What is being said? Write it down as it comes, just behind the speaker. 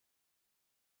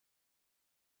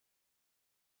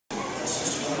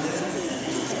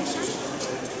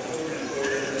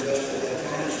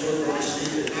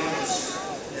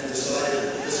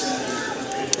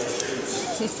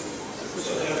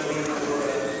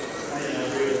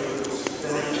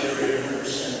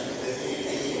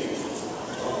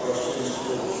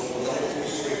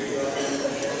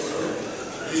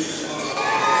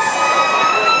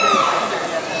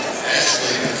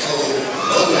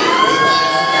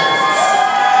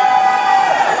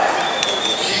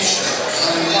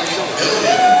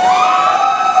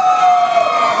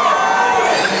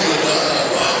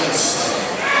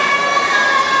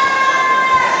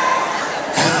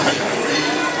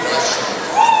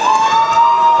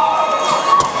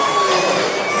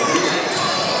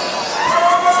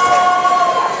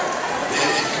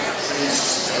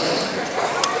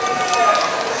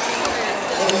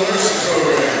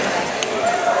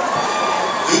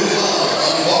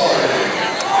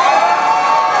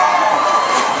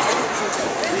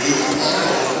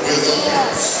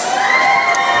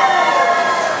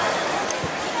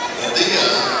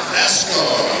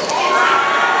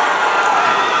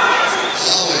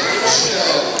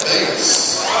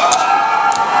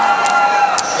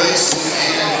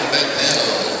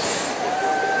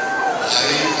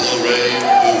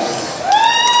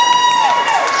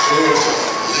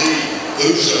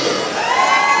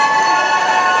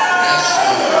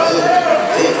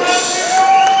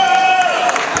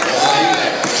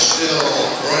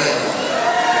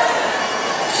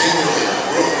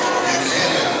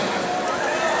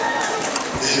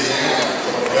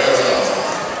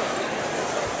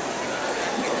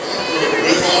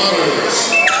with honors.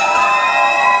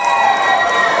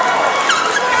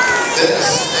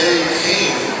 S.A.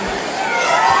 King,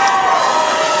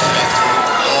 Captain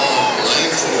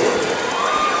Langford,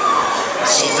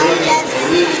 Sabrina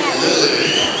Marie Lilly,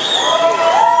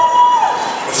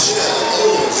 Michelle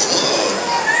Owens Love,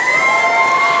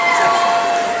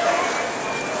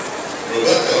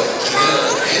 Rebecca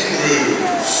Janelle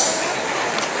Andrews,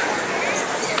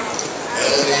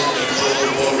 Ellie Nicole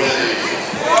Moretti,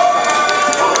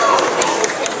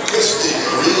 Christy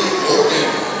Marie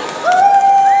Morgan,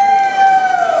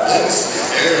 Lindsay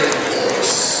Aaron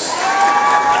Morris,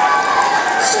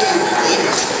 Steve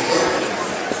Livingston Morgan,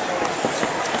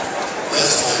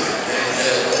 Leslie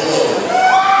Danielle Owen,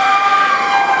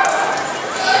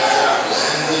 Kyle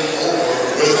Landon Orr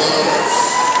with honors,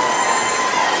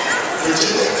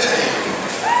 Virginia Payne,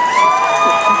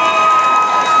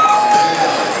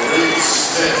 Amanda Marie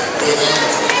Smith with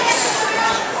honors,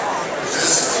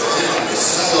 Jessica Lynn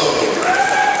Basello,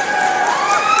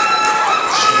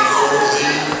 Jennifer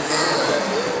Lee Furman,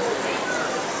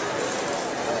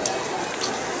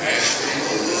 Ashley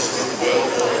Elizabeth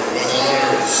Wellborn with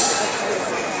honors,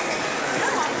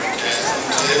 Catherine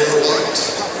Taylor White,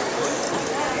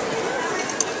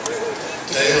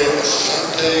 Taylor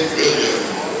Ashante Williams,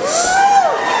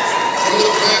 from the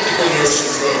Practical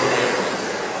Nursing Program,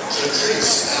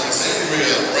 Patrice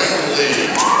Alexandria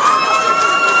Brownlee,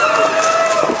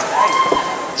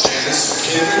 Janice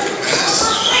Kendrick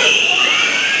Madison,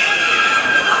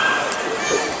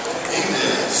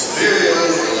 England Spirio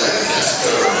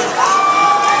Lancaster,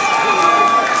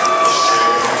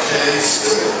 Sharon K.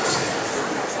 Stewart,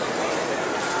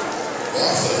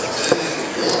 Martha Denning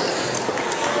York,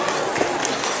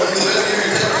 from the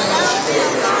Veterinary Technology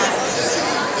Program, Kathy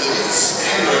Elise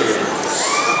Andrews,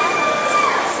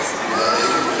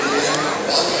 Leanne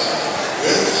Baca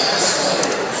with highest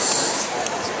honors,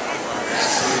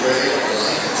 Matthew Ray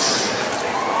Blanche,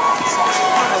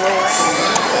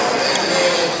 Samantha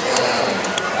Danielle Brown,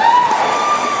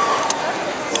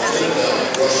 Melinda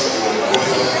Rushwood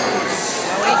with honors,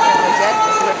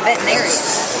 Veterinary.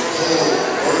 Nicole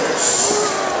Burks,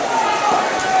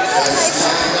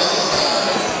 Cassidy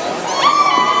Valentine,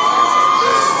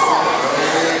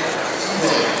 Mary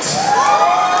Commit,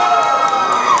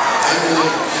 Emily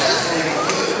Catherine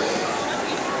Hood,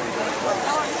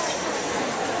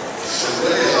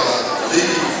 Sharaya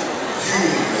Lee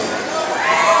Hume,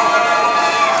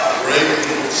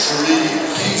 Reagan Cherie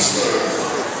Kingsler.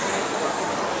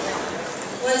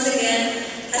 Once again,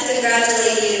 I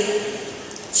congratulate you.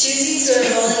 Choosing to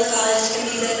enroll in college can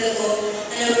be difficult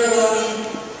and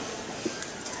overwhelming,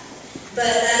 but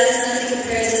that is nothing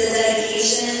compared to the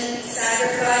dedication,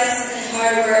 sacrifice, and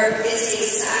hard work it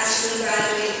takes to actually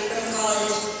graduate from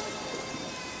college.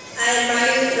 I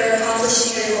admire you for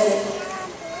accomplishing your goal.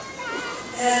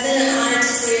 It has been an honor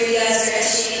to serve you as your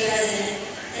SGA president,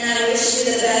 and I wish you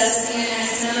the best in your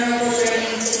next memorable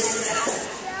journey to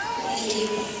success. Thank you.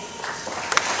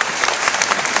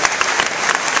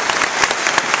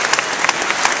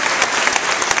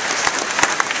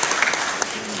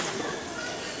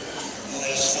 I'll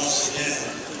ask once again,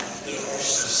 there are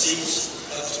some seats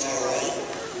up to my right,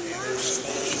 and there's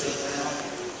some others still around.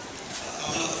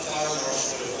 I'm not the fire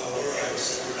marshal, but if I were, I would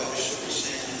say we probably should be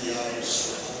standing in the audience.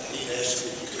 So I need to ask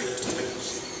you if you could to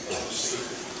witness the seat.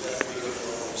 That would be good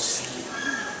for all of us. Thank you.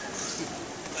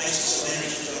 Thanks to some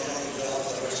managers on our job,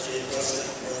 our SGA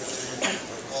president, representing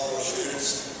all our students,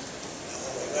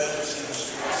 all our graduates and our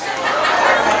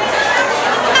students.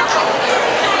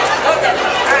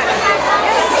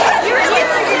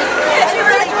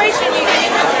 Graduation, you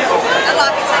did. I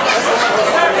love it.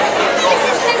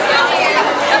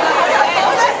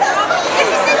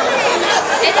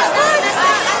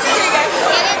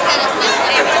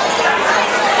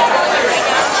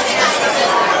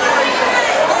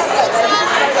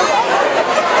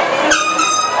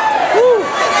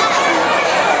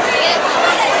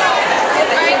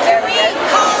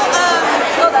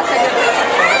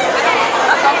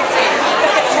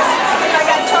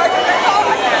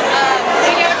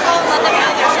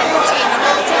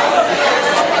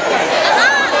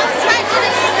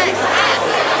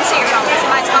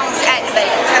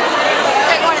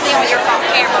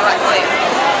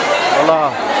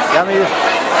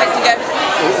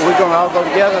 We're going to all go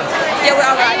together? Yeah, we're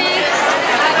all right.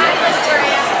 All right, let's go to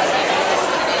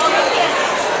Apple.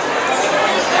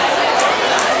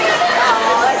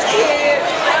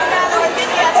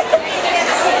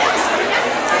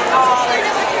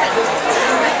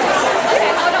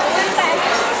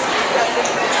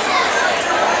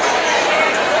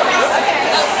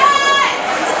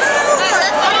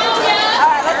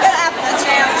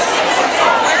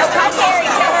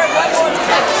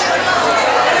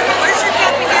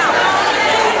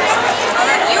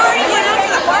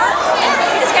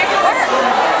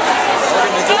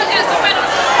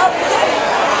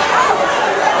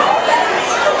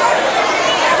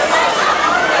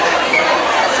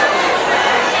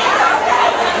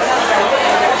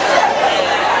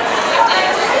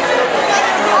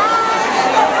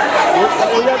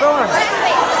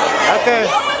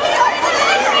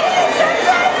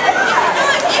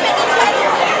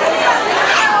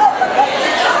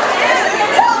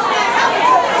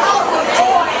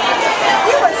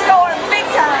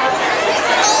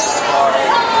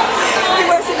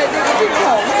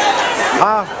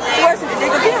 They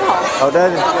go get him home. Oh,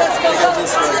 does it? Let's go.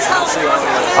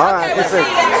 All right, let's see.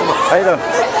 Come on. How you doing?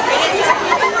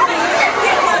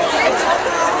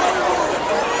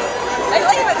 Hey,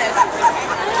 look at this.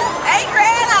 Hey,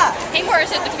 Greta. He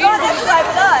works at the funeral. That's right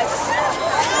with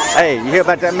us. Hey, you hear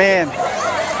about that man?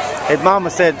 His mama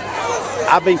said,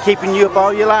 I've been keeping you up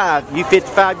all your life. You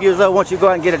 55 years old, once you go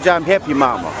out and get a job and help your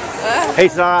mama. He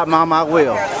said, all right, Mama, I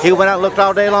will. He went out and looked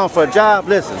all day long for a job.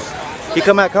 Listen, he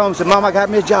come back home and said, Mama, I got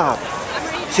me a job.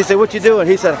 She said, what you doing?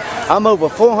 He said, I'm over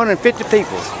 450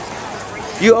 people.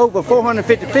 You over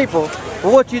 450 people?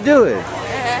 Well, what you doing?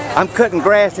 I'm cutting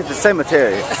grass at the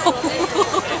cemetery.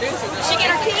 She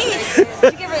get her keys. She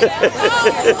give her,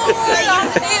 oh,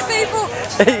 boy, people.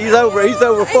 He's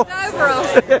over 4. He's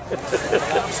over them.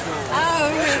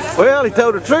 Well, he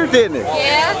told the truth, didn't he?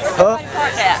 Yeah. Huh?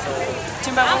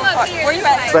 Where you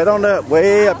at? Right on up,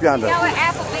 way up yonder. You know what,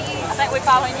 Applebee's? I think we're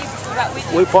following you because we got with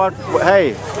you. We part,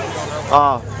 hey,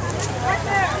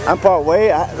 I'm part way,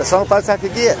 that's the only place I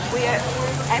could get.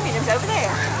 Amin's over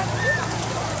there.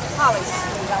 Holly's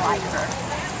sweet, I like her.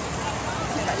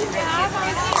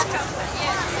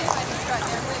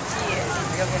 She is.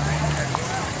 Real good.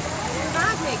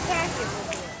 Reminds me of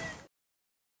Cassie.